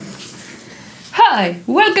Hi,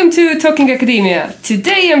 welcome to Talking Academia.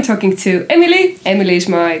 Today I'm talking to Emily. Emily is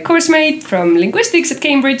my course mate from linguistics at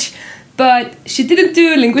Cambridge, but she didn't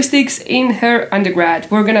do linguistics in her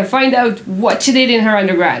undergrad. We're gonna find out what she did in her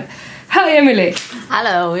undergrad. Hi, Emily.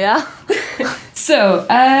 Hello, yeah. So,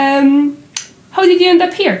 how did you end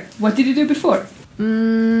up here? What did you do before?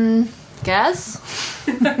 Guess?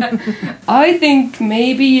 I think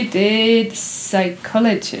maybe you did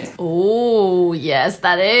psychology. Oh, yes,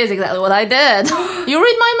 that is exactly what I did. You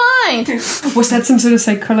read my mind. Was that some sort of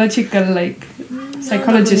psychologist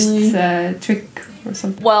trick or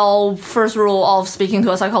something? Well, first rule of speaking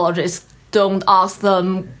to a psychologist, don't ask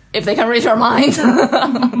them if they can read your mind.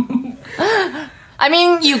 I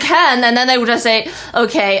mean, you can, and then they would just say,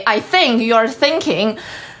 okay, I think you're thinking,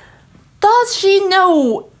 does she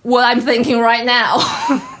know what I'm thinking right now?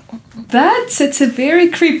 It's a very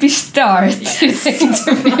creepy start to the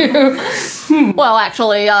interview. Well,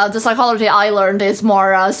 actually, the psychology I learned is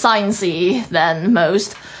more sciencey than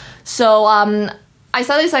most. So I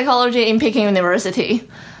studied psychology in Peking University.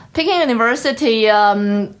 Peking University,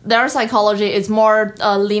 their psychology is more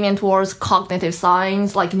lenient towards cognitive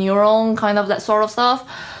science, like neuron, kind of that sort of stuff,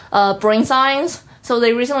 brain science. So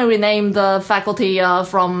they recently renamed the faculty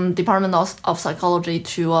from Department of Psychology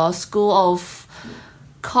to School of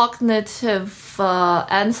Cognitive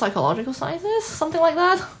and Psychological Sciences, something like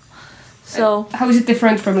that. So how is it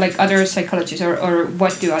different from like other psychologists, or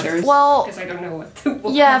what do others? Well, because I don't know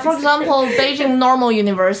what. Yeah, for example, Beijing Normal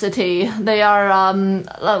University, they are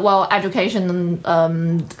education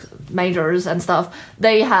majors and stuff.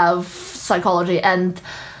 They have psychology, and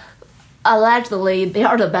allegedly they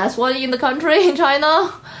are the best one in the country in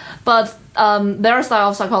China. But their style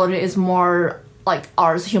of psychology is more like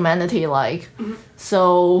arts, humanity, like. Mm-hmm.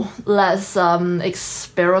 So less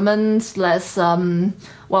experiments, less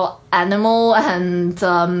animal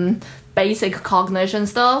and basic cognition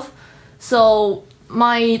stuff. So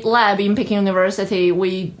my lab in Peking University,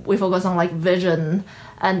 we focus on like vision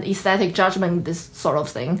and aesthetic judgment, this sort of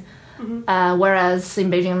thing. Mm-hmm. Whereas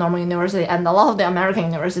in Beijing Normal University and a lot of the American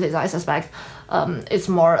universities, I suspect, it's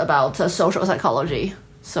more about social psychology.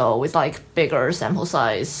 So with like bigger sample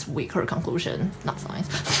size, weaker conclusion, not science.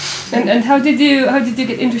 And how did you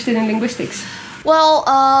get interested in linguistics? Well,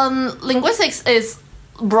 linguistics is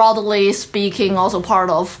broadly speaking also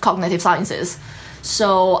part of cognitive sciences.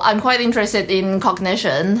 So I'm quite interested in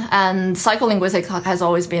cognition, and psycholinguistics has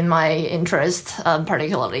always been my interest,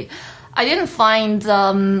 particularly. I didn't find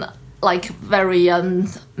very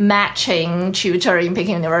matching tutor in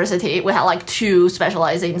Peking University. We had like two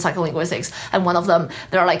specializing in psycholinguistics, and one of them,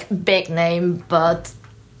 they're like big name, but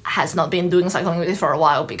has not been doing psycholinguistics for a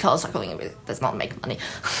while because psycholinguistics does not make money.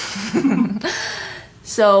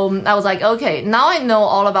 So I was like, okay, now I know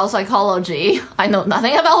all about psychology. I know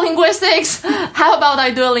nothing about linguistics. How about I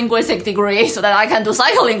do a linguistic degree so that I can do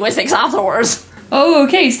psycholinguistics afterwards? Oh,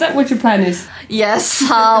 okay. Is that what your plan is? Yes.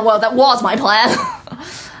 Well, that was my plan.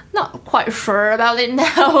 Not quite sure about it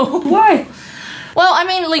now. Why? Well, I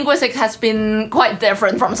mean, linguistics has been quite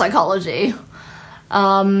different from psychology.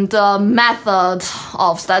 The method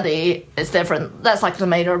of study is different. That's like the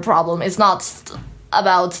major problem. It's not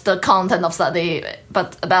about the content of study,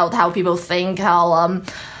 but about how people think, how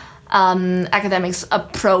academics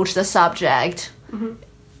approach the subject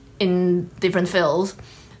in different fields.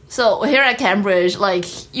 So here at Cambridge, like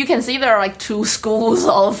you can see there are like two schools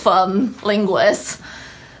of linguists.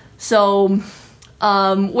 So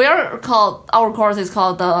our course is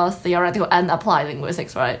called the theoretical and applied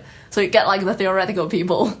linguistics, right? So you get like the theoretical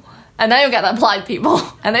people, and then you get the applied people,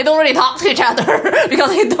 and they don't really talk to each other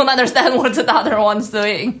because they don't understand what the other one's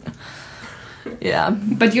doing. Yeah.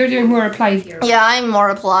 But you're doing more applied here. Yeah, I'm more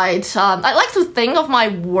applied. I like to think of my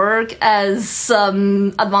work as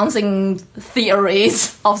advancing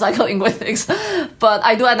theories of psycholinguistics, but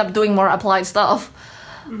I do end up doing more applied stuff.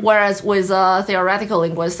 Whereas with theoretical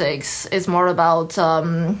linguistics, it's more about,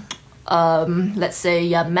 let's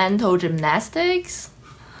say, mental gymnastics.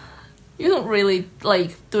 You don't really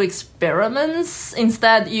like do experiments.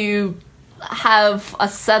 Instead, you have a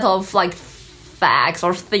set of like facts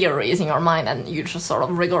or theories in your mind, and you just sort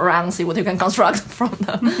of wriggle around, see what you can construct from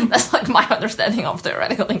them. That's like my understanding of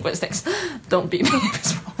theoretical linguistics. Don't beat me if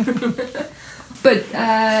it's wrong. But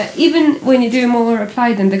even when you do more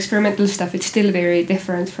applied and experimental stuff, it's still very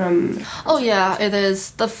different from... Oh yeah, it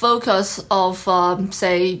is. The focus of,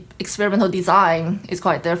 say, experimental design is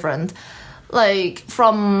quite different. Like,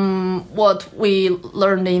 from what we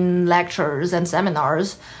learned in lectures and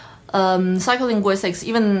seminars, psycholinguistics,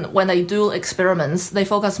 even when they do experiments, they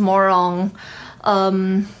focus more on,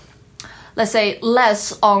 let's say,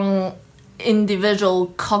 less on individual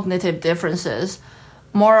cognitive differences,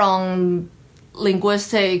 more on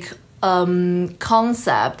linguistic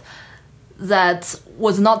concept that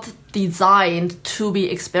was not designed to be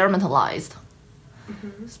experimentalized.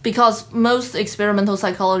 Because most experimental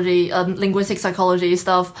psychology, linguistic psychology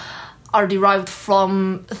stuff are derived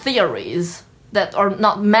from theories that are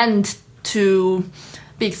not meant to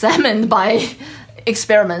be examined by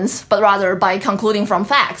experiments, but rather by concluding from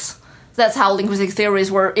facts. That's how linguistic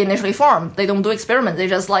theories were initially formed. They don't do experiments. They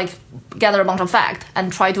just like gather a bunch of facts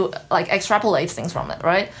and try to like extrapolate things from it,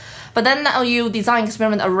 right? But then now you design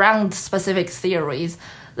experiment around specific theories.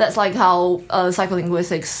 That's like how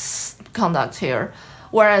psycholinguistics conduct here.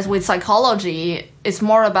 Whereas with psychology, it's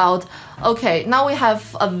more about, okay, now we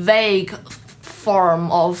have a vague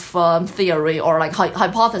form of theory or like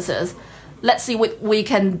hypothesis. Let's see what we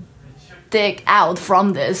can dig out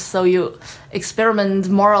from this. So you experiment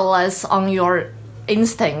more or less on your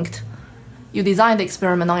instinct. You design the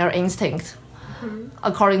experiment on your instinct.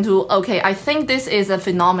 According to, okay, I think this is a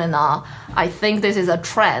phenomena, I think this is a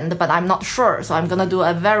trend, but I'm not sure. So I'm going to do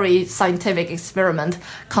a very scientific experiment,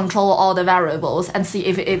 control all the variables, and see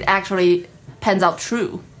if it actually pans out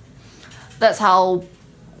true. That's how,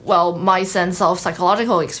 well, my sense of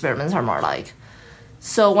psychological experiments are more like.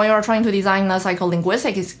 So when you're trying to design a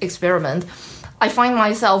psycholinguistic experiment, I find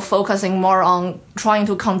myself focusing more on trying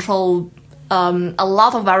to control a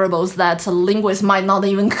lot of variables that linguists might not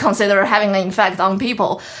even consider having an effect on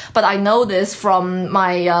people. But I know this from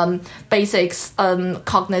my basics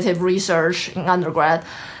cognitive research in undergrad,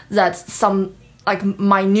 that some like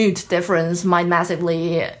minute difference might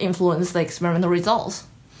massively influence the experimental results.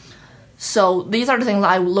 So these are the things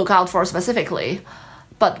I look out for specifically.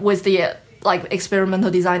 But with the like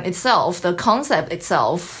experimental design itself, the concept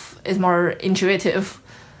itself is more intuitive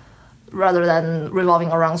rather than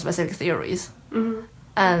revolving around specific theories.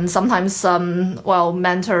 And sometimes,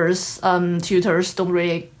 mentors, tutors don't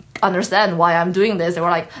really understand why I'm doing this. They were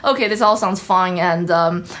like, okay, this all sounds fine and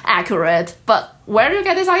accurate, but where do you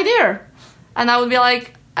get this idea? And I would be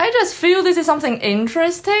like, I just feel this is something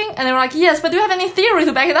interesting. And they were like, yes, but do you have any theory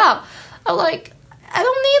to back it up? I'm like, I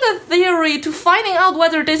don't need a theory to finding out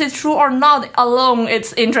whether this is true or not alone.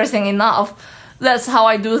 It's interesting enough. That's how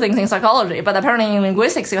I do things in psychology. But apparently in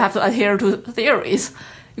linguistics, you have to adhere to theories.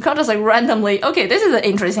 You can't just like randomly, okay, this is an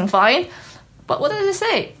interesting find, but what does it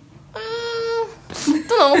say? Don't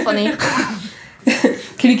know, funny.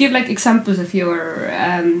 Can you give like examples of your,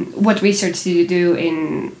 what research did you do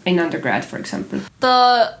in undergrad, for example?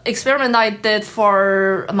 The experiment I did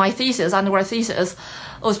for my thesis, undergrad thesis,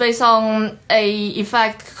 was based on a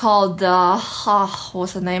effect called,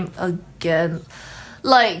 what's the name again?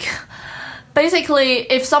 Like, basically,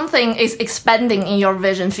 if something is expanding in your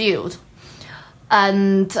vision field,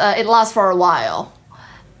 and it lasts for a while,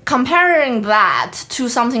 comparing that to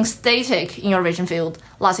something static in your vision field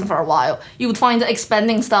lasting for a while, you would find the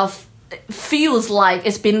expanding stuff feels like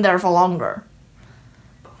it's been there for longer.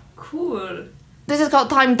 Cool. This is called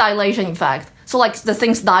time dilation effect. So like the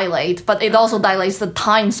things dilate, but it also dilates the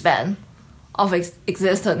time span of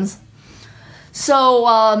existence. So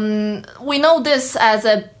we know this as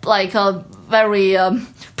a very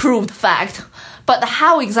proved fact. But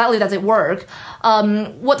how exactly does it work?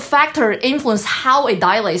 What factor influence how it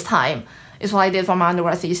dilates time is what I did for my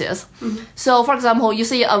undergrad thesis. So, for example, you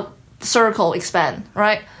see a circle expand,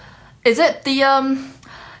 right? Is it the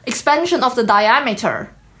expansion of the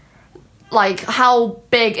diameter, like how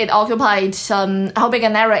big it occupied, how big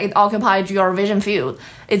an area it occupied your vision field?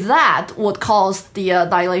 Is that what caused the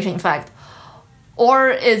dilation effect, or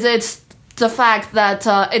is it the fact that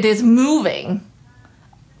it is moving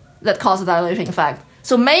that caused the dilation effect?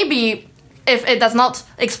 So maybe if it does not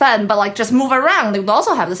expand but like just move around, it would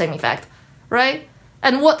also have the same effect, right?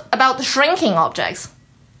 And what about shrinking objects?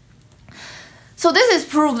 So this is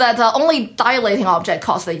proof that only dilating object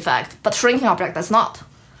causes the effect, but shrinking object does not.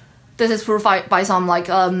 This is proved by some like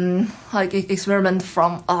experiment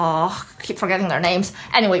from keep forgetting their names.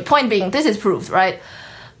 Anyway, point being, this is proved, right?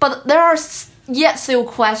 But there are yet still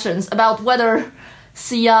questions about whether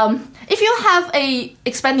if you have a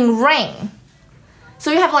expanding ring, so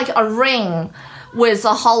you have like a ring with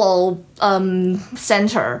a hollow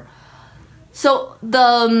center, so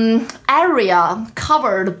the area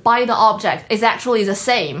covered by the object is actually the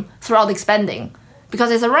same throughout expanding because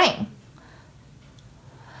it's a ring.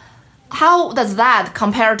 How does that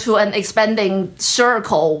compare to an expanding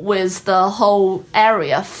circle with the whole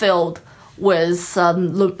area filled with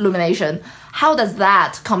illumination? How does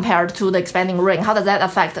that compare to the expanding ring? How does that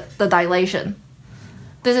affect the dilation?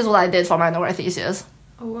 This is what I did for my undergrad thesis.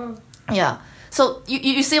 Oh, wow. Yeah. So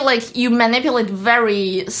you see, like, you manipulate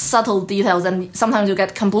very subtle details, and sometimes you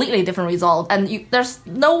get completely different result. And there's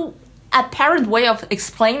no apparent way of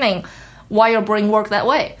explaining why your brain works that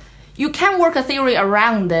way. You can work a theory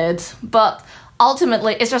around it, but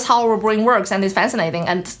ultimately it's just how our brain works, and it's fascinating,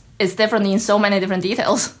 and it's different in so many different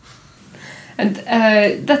details. And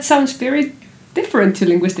that sounds very different to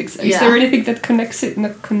linguistics. Is there anything that connects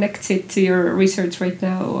it to your research right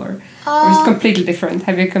now, or is it completely different?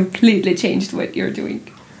 Have you completely changed what you're doing?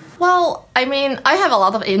 Well, I mean, I have a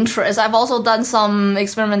lot of interest. I've also done some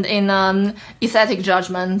experiment in aesthetic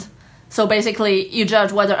judgment. So basically, you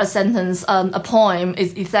judge whether a sentence, a poem,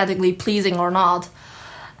 is aesthetically pleasing or not.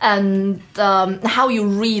 And how you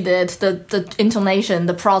read it, the intonation,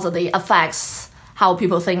 the prosody affects how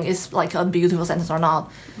people think is like a beautiful sentence or not.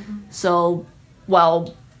 Mm-hmm. So,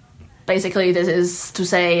 well, basically this is to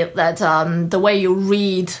say that the way you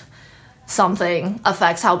read something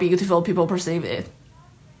affects how beautiful people perceive it.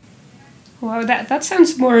 Wow, that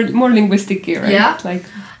sounds more linguistic, right? Yeah. Like,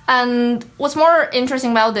 and what's more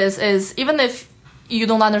interesting about this is even if you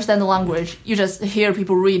don't understand the language, you just hear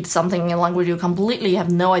people read something in a language you completely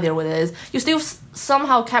have no idea what it is, you still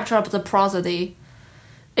somehow capture up the prosody.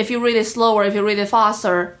 If you read it slower, if you read it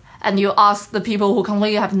faster, and you ask the people who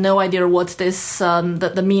completely have no idea what this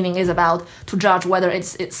the meaning is about to judge whether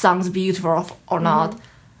it sounds beautiful or not,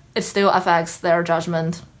 it still affects their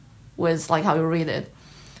judgment with like how you read it.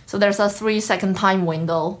 So there's a 3-second time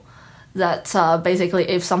window that basically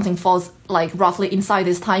if something falls like roughly inside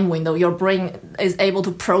this time window, your brain is able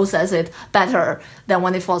to process it better than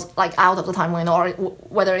when it falls like out of the time window, or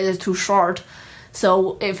whether it is too short.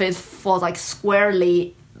 So if it falls like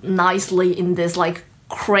squarely, nicely in this like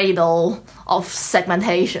cradle of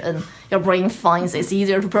segmentation, your brain finds it's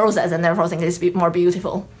easier to process and therefore thinks it's more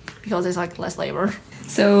beautiful because it's like less labor.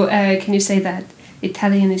 So can you say that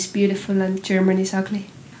Italian is beautiful and German is ugly?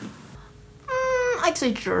 I'd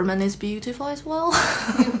say German is beautiful as well.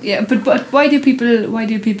 Yeah, but why do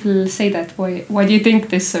people say that? Why do you think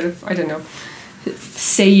this sort of, I don't know,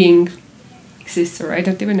 saying exists? Or I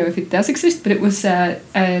don't even know if it does exist, but it was a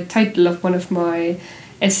title of one of my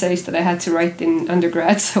essays that I had to write in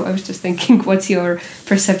undergrad. So I was just thinking, what's your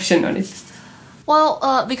perception on it?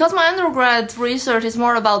 Well, because my undergrad research is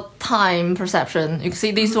more about time perception. You can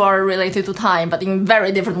see these two are related to time, but in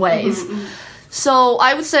very different ways. Mm-hmm. So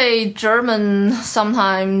I would say German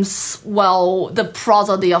sometimes, well, the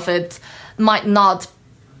prosody of it might not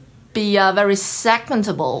be very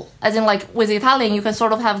segmentable. As in, like, with Italian, you can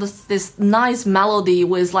sort of have this nice melody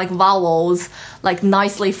with, like, vowels, like,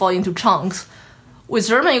 nicely fall into chunks. With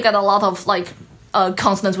German, you get a lot of, like,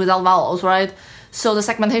 consonants without vowels, right? So the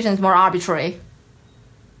segmentation is more arbitrary.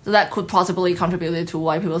 So that could possibly contribute to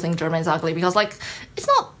why people think German is ugly, because, like, it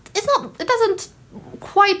doesn't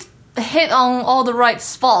quite hit on all the right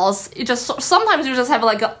spots. It just sometimes you just have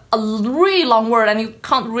like a really long word and you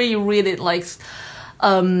can't really read it like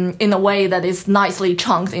in a way that is nicely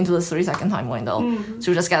chunked into the 3-second time window.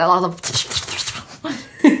 So you just get a lot of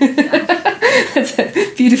That's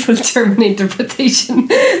a beautiful German interpretation.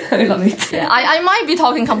 I love it. Yeah, I might be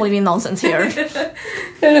talking completely nonsense here.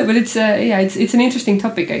 No, but it's it's an interesting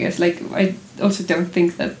topic, I guess. Like, I also don't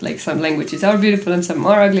think that like some languages are beautiful and some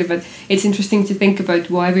are ugly, but it's interesting to think about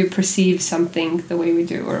why we perceive something the way we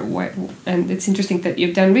do, or why. And it's interesting that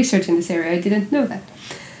you've done research in this area. I didn't know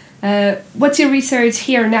that. What's your research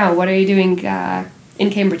here now? What are you doing in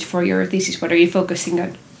Cambridge for your thesis? What are you focusing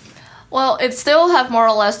on? Well, it still have more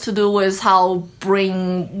or less to do with how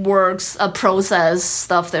brain works, process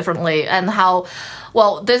stuff differently, and how,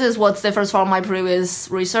 well, this is what differs from my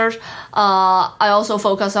previous research. I also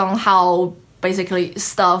focus on how basically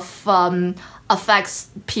stuff affects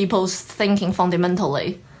people's thinking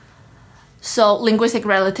fundamentally. So linguistic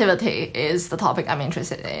relativity is the topic I'm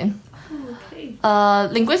interested in. Okay.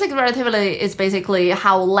 Linguistic relativity is basically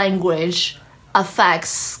how language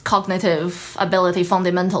affects cognitive ability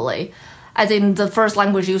fundamentally. As in, the first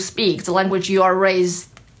language you speak, the language you are raised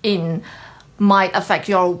in, might affect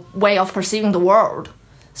your way of perceiving the world.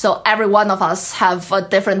 So every one of us have a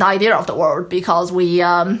different idea of the world because we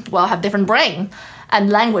have different brain, and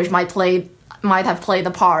language might have played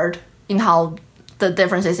a part in how the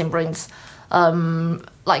differences in brains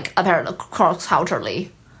apparent cross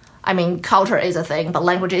culturally. I mean, culture is a thing, but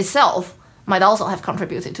language itself might also have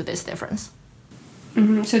contributed to this difference.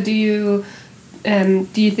 Mm-hmm. So do you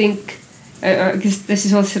think, because this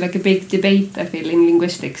is also like a big debate, I feel, in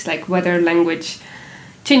linguistics, like whether language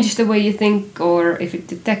changes the way you think or if it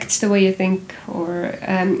detects the way you think, or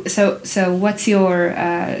so what's your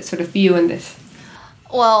sort of view on this?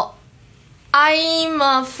 Well, I'm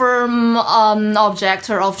a firm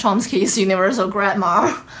objector of Chomsky's universal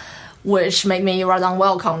grammar, which made me rather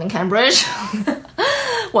unwelcome in Cambridge.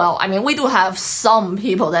 Well, I mean, we do have some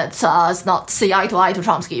people that not see eye to eye to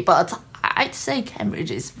Chomsky, but I'd say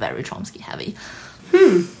Cambridge is very Chomsky heavy.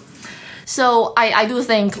 So I do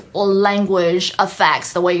think language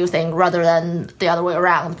affects the way you think rather than the other way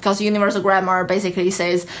around, because universal grammar basically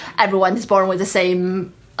says everyone is born with the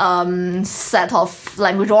same set of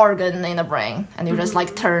language organ in the brain, and you just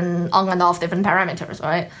like turn on and off different parameters,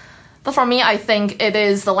 right? But for me, I think it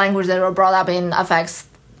is the language that you're brought up in affects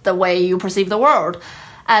the way you perceive the world.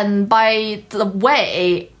 And by the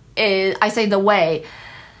way, I say the way,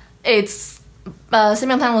 it's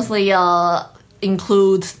simultaneously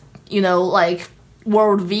include, like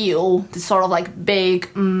worldview, this sort of like big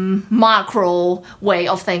macro way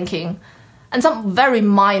of thinking, and some very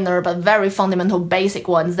minor but very fundamental basic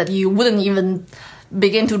ones that you wouldn't even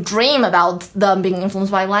begin to dream about them being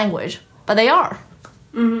influenced by language, but they are.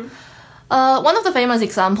 One of the famous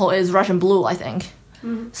example is Russian blue, I think.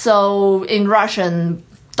 So in Russian,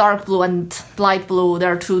 dark blue and light blue,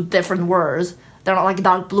 they're two different words. They're not like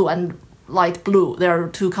dark blue and light blue. They're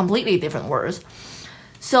two completely different words.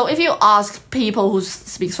 So if you ask people who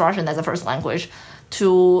speak Russian as a first language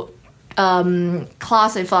to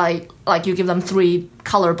classify, like you give them 3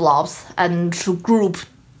 color blobs and to group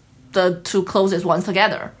the 2 closest ones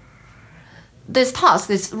together, this task,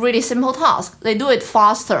 this really simple task, they do it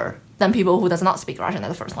faster than people who does not speak Russian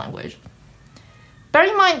as a first language. Bear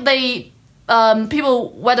in mind,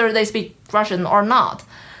 people, whether they speak Russian or not,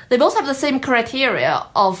 they both have the same criteria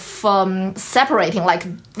of separating, like,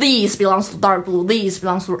 these belongs to dark blue, these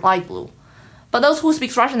belongs to light blue. But those who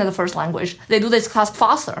speak Russian as a first language, they do this task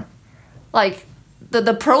faster. Like,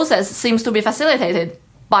 the process seems to be facilitated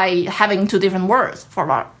by having 2 different words for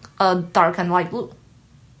dark and light blue.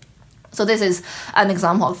 So this is an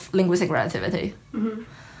example of linguistic relativity.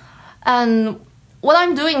 And what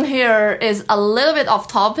I'm doing here is a little bit off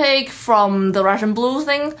topic from the Russian blue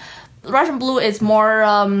thing. Russian blue is more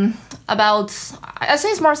about, I say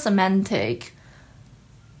it's more semantic,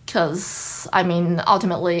 because, I mean,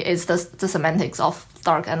 ultimately it's the semantics of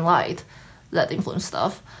dark and light that influence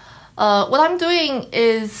stuff. What I'm doing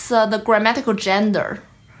is the grammatical gender.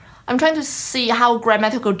 I'm trying to see how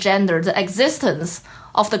grammatical gender, the existence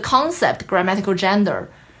of the concept grammatical gender,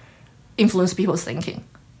 influence people's thinking.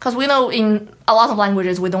 Because we know in a lot of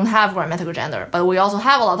languages we don't have grammatical gender, but we also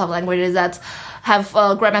have a lot of languages that have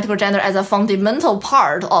grammatical gender as a fundamental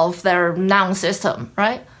part of their noun system,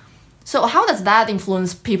 right? So how does that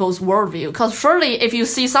influence people's worldview? Because surely if you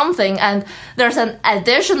see something and there's an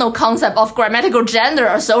additional concept of grammatical gender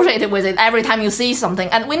associated with it every time you see something,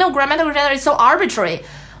 and we know grammatical gender is so arbitrary.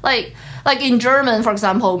 Like in German, for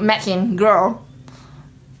example, Mädchen, girl,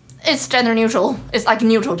 it's gender neutral. It's like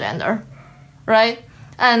neutral gender, right?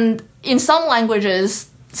 And in some languages,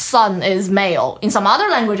 son is male. In some other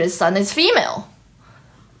languages, son is female.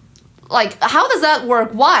 Like, how does that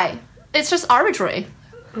work? Why? It's just arbitrary.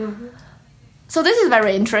 So this is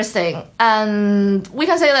very interesting. And we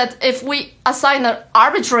can say that if we assign an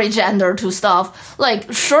arbitrary gender to stuff,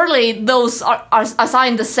 like, surely those are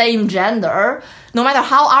assigned the same gender, no matter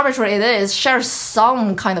how arbitrary it is, shares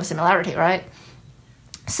some kind of similarity, right?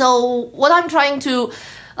 So what I'm trying to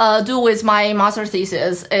do with my master's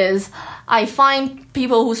thesis is I find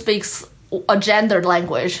people who speak a gendered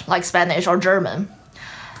language like Spanish or German,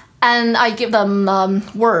 and I give them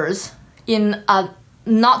words in a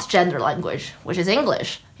not gender language, which is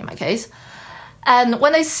English in my case. And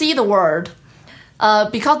when they see the word,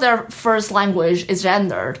 because their first language is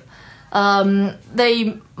gendered,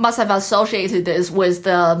 they must have associated this with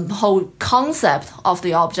the whole concept of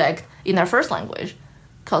the object in their first language,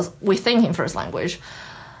 because we think in first language.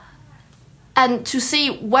 And to see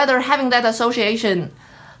whether having that association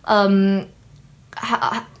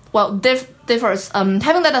differs.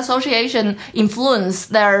 Having that association influence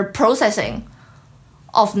their processing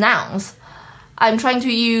of nouns. I'm trying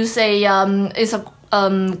to use it's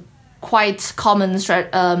a quite common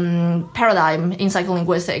paradigm in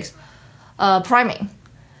psycholinguistics, priming.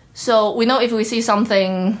 So we know if we see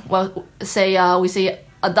something, we see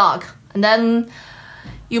a dog, and then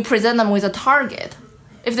you present them with a target.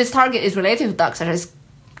 If this target is related to ducks, such as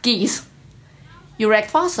geese, you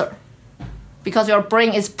react faster because your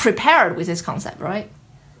brain is prepared with this concept, right?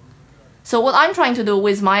 So what I'm trying to do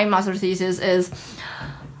with my master's thesis is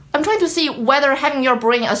I'm trying to see whether having your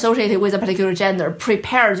brain associated with a particular gender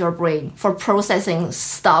prepares your brain for processing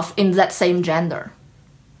stuff in that same gender.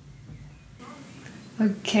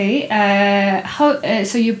 Okay.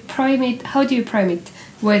 So you prime it. How do you prime it?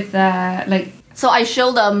 With So I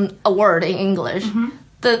show them a word in English.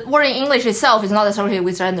 The word in English itself is not associated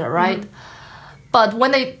with gender, right? But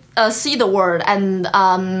when they see the word and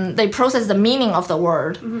they process the meaning of the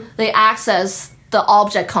word, they access the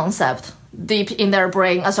object concept deep in their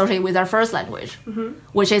brain associated with their first language,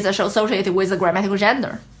 which is associated with the grammatical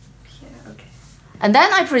gender. Yeah, okay. And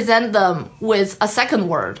then I present them with a second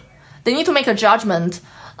word. They need to make a judgment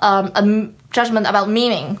about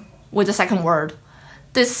meaning with the second word.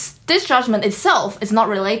 This judgment itself is not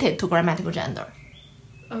related to grammatical gender.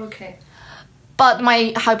 Okay. But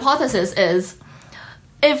my hypothesis is,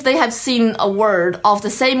 if they have seen a word of the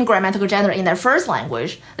same grammatical gender in their first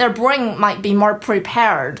language, their brain might be more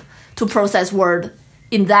prepared to process word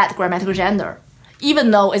in that grammatical gender,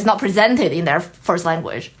 even though it's not presented in their first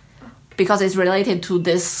language, because it's related to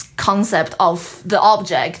this concept of the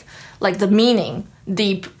object, like the meaning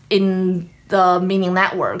deep in the meaning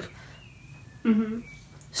network.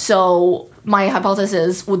 So my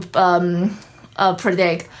hypothesis would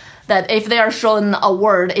predict that if they are shown a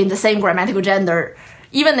word in the same grammatical gender,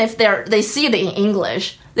 even if they see it in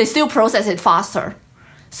English, they still process it faster.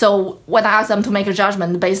 So when I ask them to make a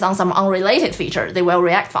judgment based on some unrelated feature, they will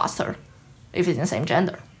react faster if it's in the same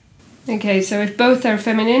gender. Okay, so if both are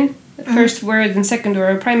feminine, first word and second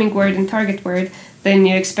word, or priming word and target word, then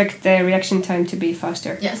you expect the reaction time to be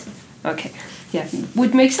faster. Yes. Okay. Yeah,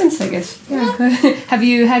 would make sense, I guess. Yeah. Have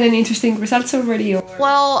you had any interesting results already? Or?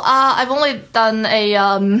 Well, I've only done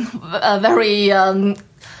a very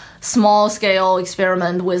small-scale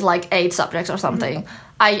experiment with like 8 subjects or something.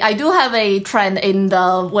 I do have a trend in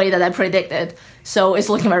the way that I predicted, so it's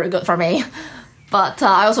looking very good for me. But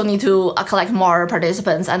I also need to collect more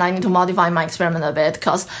participants, and I need to modify my experiment a bit,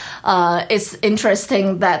 because it's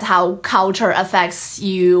interesting that how culture affects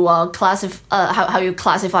you, how you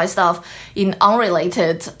classify stuff in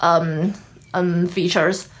unrelated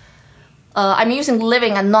features. I'm using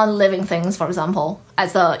living and non-living things, for example,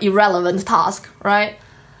 as the irrelevant task, right?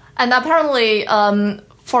 And apparently,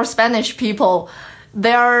 for Spanish people,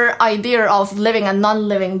 their idea of living and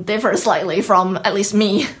non-living differs slightly from at least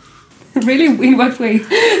me. Really? In what way?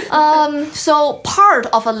 So part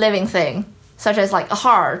of a living thing, such as like a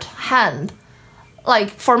heart, hand, like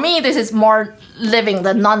for me, this is more living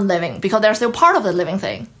than non-living because they're still part of the living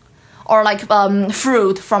thing. Or like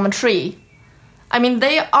fruit from a tree. I mean,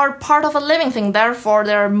 they are part of a living thing, therefore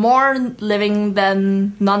they're more living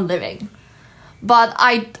than non-living. But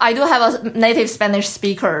I do have a native Spanish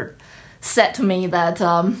speaker said to me that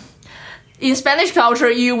in Spanish culture,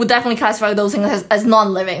 you would definitely classify those things as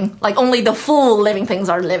non-living. Like only the full living things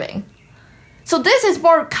are living. So this is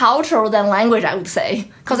more cultural than language, I would say.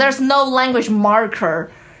 Because there's no language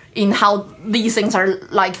marker in how these things are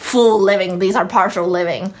like full living, these are partial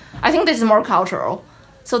living. I think this is more cultural.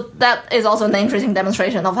 So that is also an interesting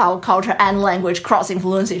demonstration of how culture and language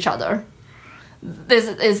cross-influence each other. This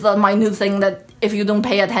is the minute thing that if you don't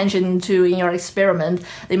pay attention to in your experiment,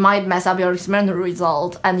 they might mess up your experimental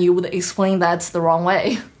result and you would explain that the wrong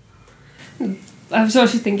way. I was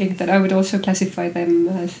also thinking that I would also classify them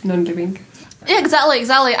as non-living. Yeah, exactly.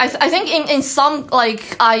 I think in some,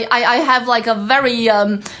 like, I have like a very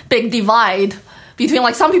big divide between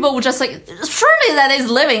like some people would just like, surely that is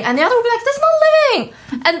living, and the other would be like, that's not living.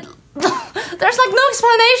 And there's like no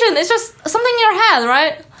explanation. It's just something in your head,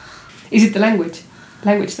 right? Is it the language?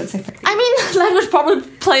 Language that's affecting? I mean, language probably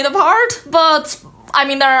played a part, but I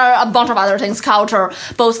mean, there are a bunch of other things. Culture,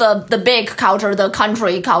 both the big culture, the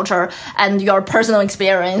country culture, and your personal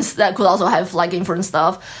experience that could also have like influence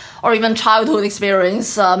stuff. Or even childhood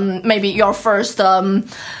experience, maybe your first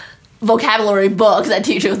vocabulary book that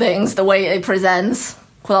teach you things, the way it presents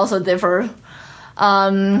could also differ.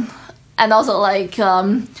 And also like,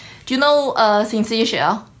 do you know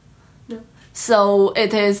synesthesia? So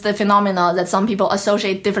it is the phenomena that some people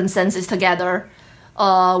associate different senses together.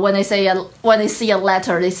 When they see a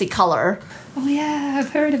letter, they see color. Oh yeah,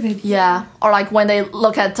 I've heard of it. Yeah, or like when they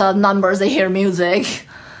look at numbers, they hear music.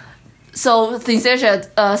 So synesthesia,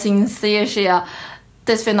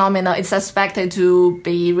 this phenomena is suspected to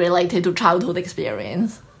be related to childhood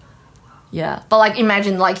experience. Yeah, but like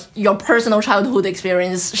imagine like your personal childhood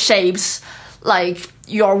experience shapes like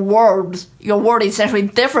your world is essentially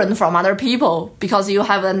different from other people because you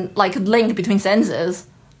have a like link between senses.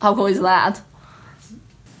 How cool is that?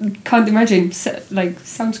 Can't imagine. Like,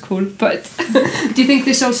 sounds cool, but do you think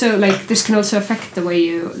this can also affect the way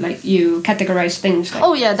you categorize things? Like?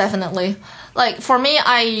 Oh yeah, definitely. Like for me,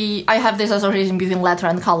 I have this association between letter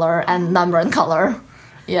and color and number and color.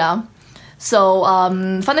 Yeah. So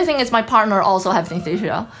funny thing is my partner also has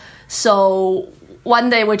synesthesia. So one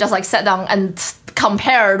day we just like sat down and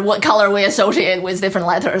compared what color we associate with different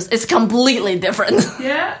letters, it's completely different.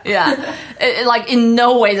 Yeah. Yeah, like in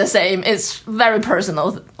no way the same. It's very personal,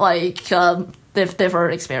 like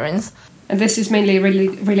different experience. And this is mainly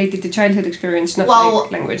related to childhood experience, not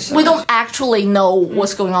like language. We don't actually know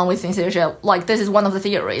what's going on with synesthesia. Like, this is one of the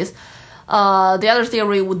theories. The other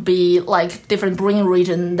theory would be like different brain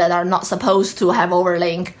regions that are not supposed to have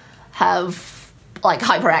overlink have like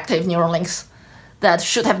hyperactive neural links that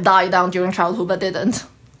should have died down during childhood but didn't.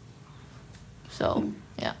 So,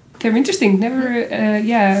 yeah. Very interesting. Never,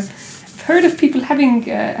 I've heard of people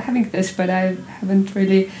having this, but I haven't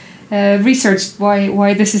really researched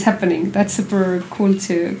why this is happening. That's super cool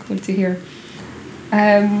to hear.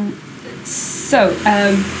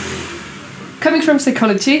 Coming from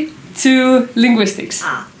psychology to linguistics,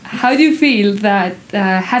 how do you feel that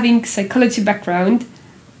having psychology background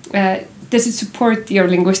does it support your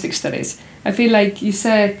linguistic studies? I feel like you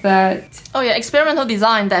said that... Oh yeah, experimental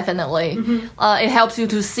design, definitely. It helps you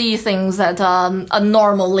to see things that a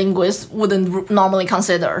normal linguist wouldn't normally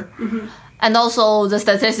consider. And also the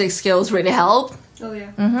statistics skills really help. Oh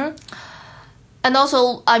yeah. And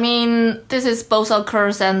also, I mean, this is both a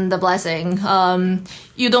curse and a blessing.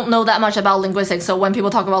 You don't know that much about linguistics, so when people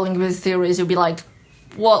talk about linguistic theories, you'll be like,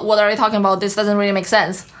 what are they talking about? This doesn't really make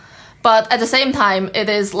sense. But at the same time, it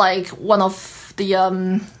is like one of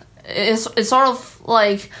the... It's sort of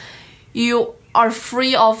like you are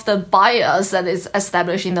free of the bias that is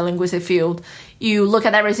established in the linguistic field. You look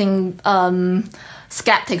at everything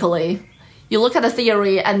skeptically. You look at the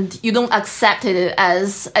theory and you don't accept it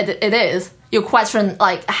as it is. You question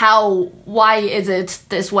like why is it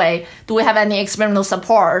this way? Do we have any experimental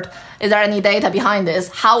support? Is there any data behind this?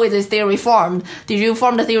 How is this theory formed? Did you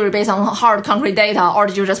form the theory based on hard concrete data, or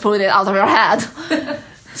did you just put it out of your head?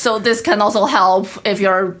 So this can also help if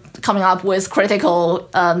you're coming up with critical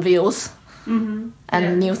views and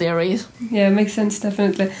new theories. Yeah, makes sense,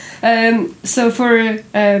 definitely. So for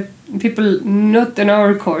people not in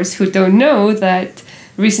our course who don't know that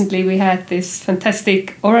recently we had this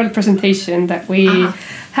fantastic oral presentation that we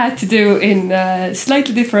had to do in a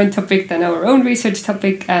slightly different topic than our own research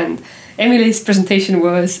topic, and Emily's presentation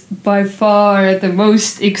was by far the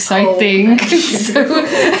most exciting. So,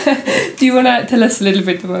 do you want to tell us a little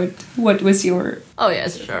bit about what was your... Oh,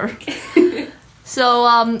 yes, sure. So,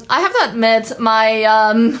 I have to admit, my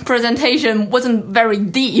presentation wasn't very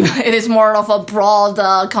deep. It is more of a broad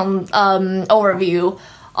overview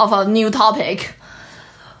of a new topic,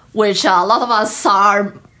 which a lot of us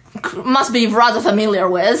must be rather familiar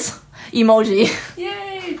with. Emoji.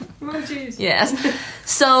 Yay! Emojis! Yes.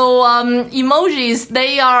 So, emojis,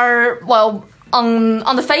 they are, well,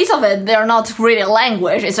 on the face of it, they're not really a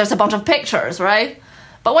language. It's just a bunch of pictures, right?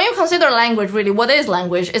 But when you consider language, really, what is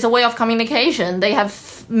language? It's a way of communication. They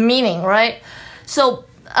have meaning, right? So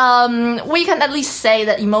we can at least say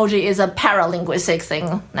that emoji is a paralinguistic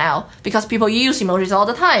thing now, because people use emojis all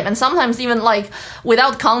the time, and sometimes even like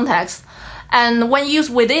without context. And when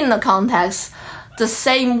used within the context, the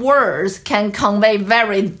same words can convey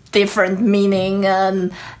very different meaning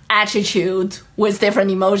and attitude with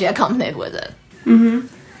different emoji accompanied with it.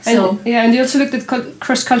 So, and you also looked at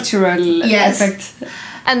cross-cultural effect.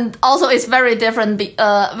 And also it's very different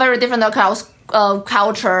across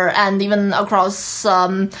culture and even across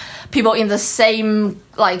people in the same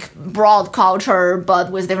like broad culture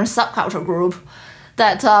but with different subculture group,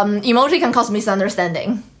 that emoji can cause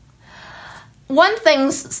misunderstanding. One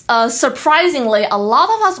thing, surprisingly, a lot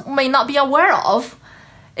of us may not be aware of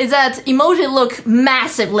is that emoji look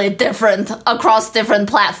massively different across different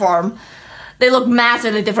platforms. They look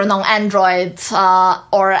massively different on Android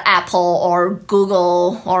or Apple or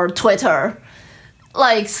Google or Twitter.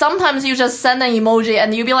 Like, sometimes you just send an emoji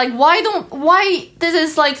and you be like, why this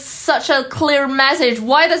is like such a clear message,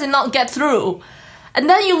 why does it not get through? And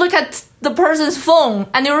then you look at the person's phone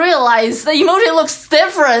and you realize the emoji looks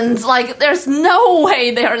different. Like, there's no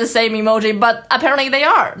way they are the same emoji, but apparently they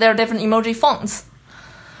are. They're different emoji fonts.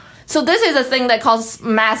 So this is a thing that causes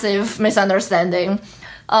massive misunderstanding.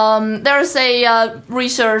 There's a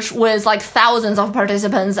research with like thousands of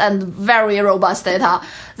participants and very robust data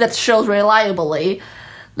that shows reliably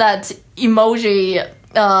that emoji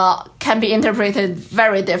can be interpreted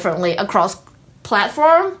very differently across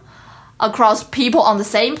platform, across people on the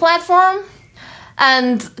same platform,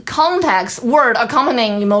 and context, word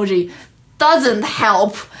accompanying emoji doesn't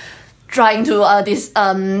help trying to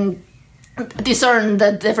discern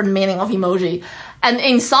the different meaning of emoji. And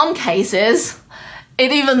in some cases,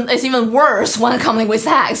 it's even worse when accompanying with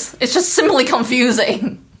text. It's just simply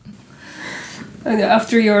confusing. And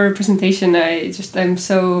after your presentation, I'm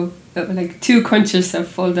so like too conscious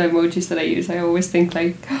of all the emojis that I use. I always think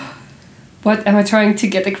like, what am I trying to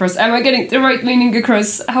get across? Am I getting the right meaning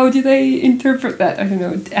across? How do they interpret that? I don't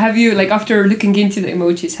know. Have you, like, after looking into the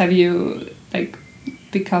emojis, have you like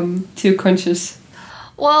become too conscious?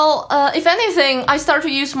 Well, if anything, I start to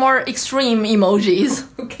use more extreme emojis.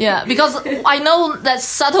 Okay. Yeah, because I know that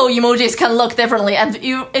subtle emojis can look differently, and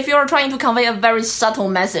if you're trying to convey a very subtle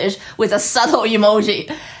message with a subtle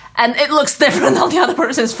emoji, and it looks different on the other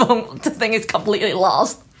person's phone, the thing is completely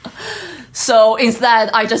lost. So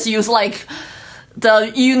instead, I just use like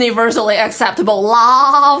the universally acceptable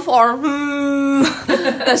laugh or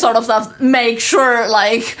that sort of stuff. Make sure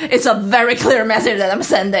like it's a very clear message that I'm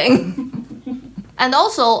sending. And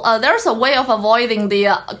also, there's a way of avoiding the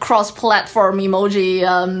cross-platform emoji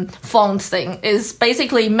font thing. Is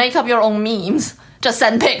basically make up your own memes. Just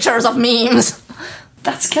send pictures of memes.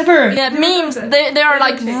 That's clever. Yeah, memes, they are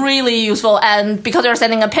like really useful, and because you're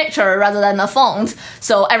sending a picture rather than a font,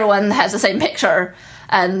 so everyone has the same picture,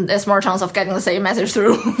 and there's more chance of getting the same message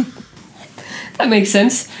through. That makes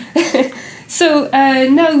sense. So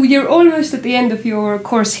now you're almost at the end of your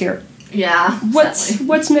course here. Yeah.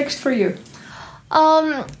 What's next for you?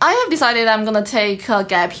 I have decided I'm gonna take a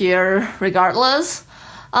gap year regardless.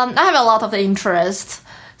 I have a lot of interest.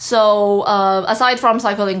 So, aside from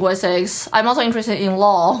psycholinguistics, I'm also interested in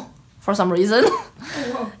law for some reason. Oh,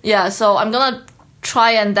 wow. Yeah, so I'm gonna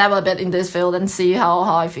try and dabble a bit in this field and see how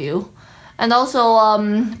I feel. And also,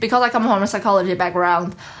 because I come from a psychology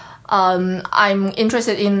background, I'm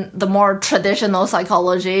interested in the more traditional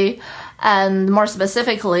psychology, and more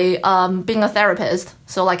specifically, being a therapist,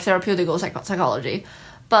 so like therapeutical psychology.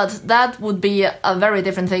 But that would be a very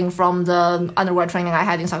different thing from the undergrad training I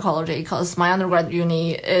had in psychology, because my undergrad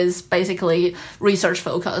uni is basically research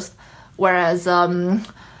focused, whereas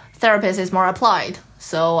therapist is more applied.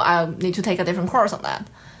 So I need to take a different course on that.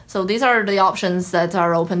 So these are the options that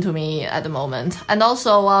are open to me at the moment. And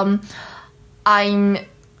also, I'm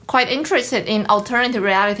quite interested in alternative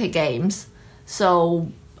reality games. So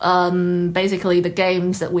basically the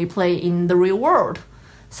games that we play in the real world,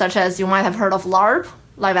 such as you might have heard of LARP,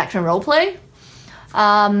 live action roleplay,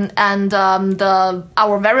 and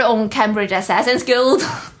our very own Cambridge Assassins Guild.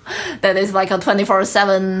 That is like a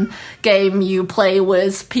 24/7 game you play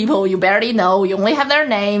with people you barely know. You only have their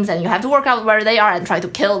names, and you have to work out where they are and try to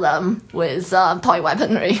kill them with toy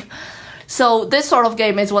weaponry. So this sort of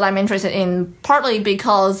game is what I'm interested in, partly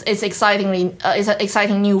because it's it's an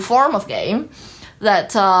exciting new form of game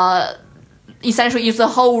that essentially uses the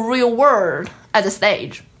whole real world as a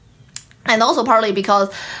stage. And also partly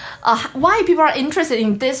because why people are interested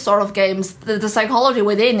in this sort of games, the psychology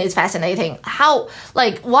within is fascinating.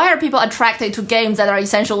 Why are people attracted to games that are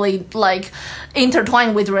essentially like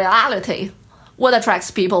intertwined with reality? What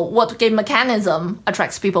attracts people? What game mechanism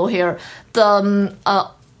attracts people here? The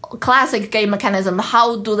classic game mechanism,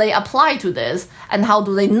 how do they apply to this? And how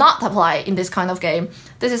do they not apply in this kind of game?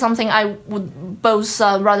 This is something I would both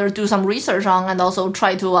rather do some research on and also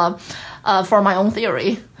try to form my own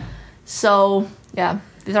theory. So, yeah,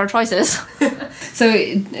 these are choices. So,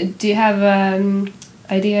 do you have an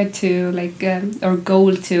idea to, or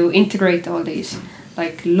goal to integrate all these?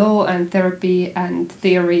 Like law and therapy and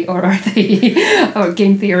theory, or are they, or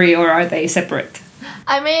game theory, or are they separate?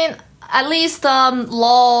 I mean, at least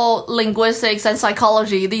law, linguistics, and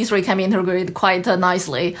psychology, these three can be integrated quite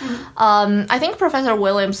nicely. I think Dr.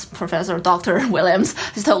 Williams,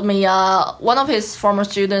 has told me one of his former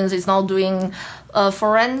students is now doing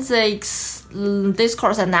forensics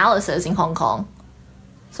discourse analysis in Hong Kong.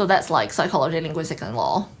 So that's like psychology, linguistics, and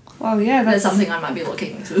law. Well, yeah, that's something I might be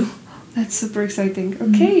looking into. That's super exciting.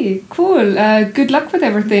 Okay, cool. Good luck with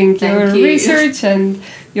everything, your you. research and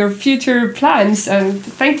your future plans. And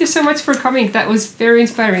thank you so much for coming. That was very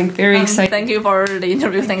inspiring, very exciting. Thank you for the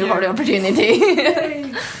interview. Thank you for the opportunity.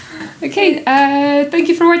 Okay, thank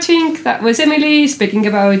you for watching. That was Emily speaking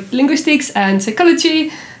about linguistics and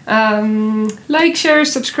psychology. Like, share,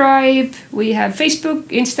 subscribe. We have Facebook,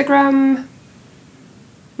 Instagram,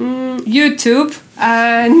 YouTube,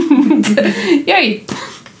 and yay!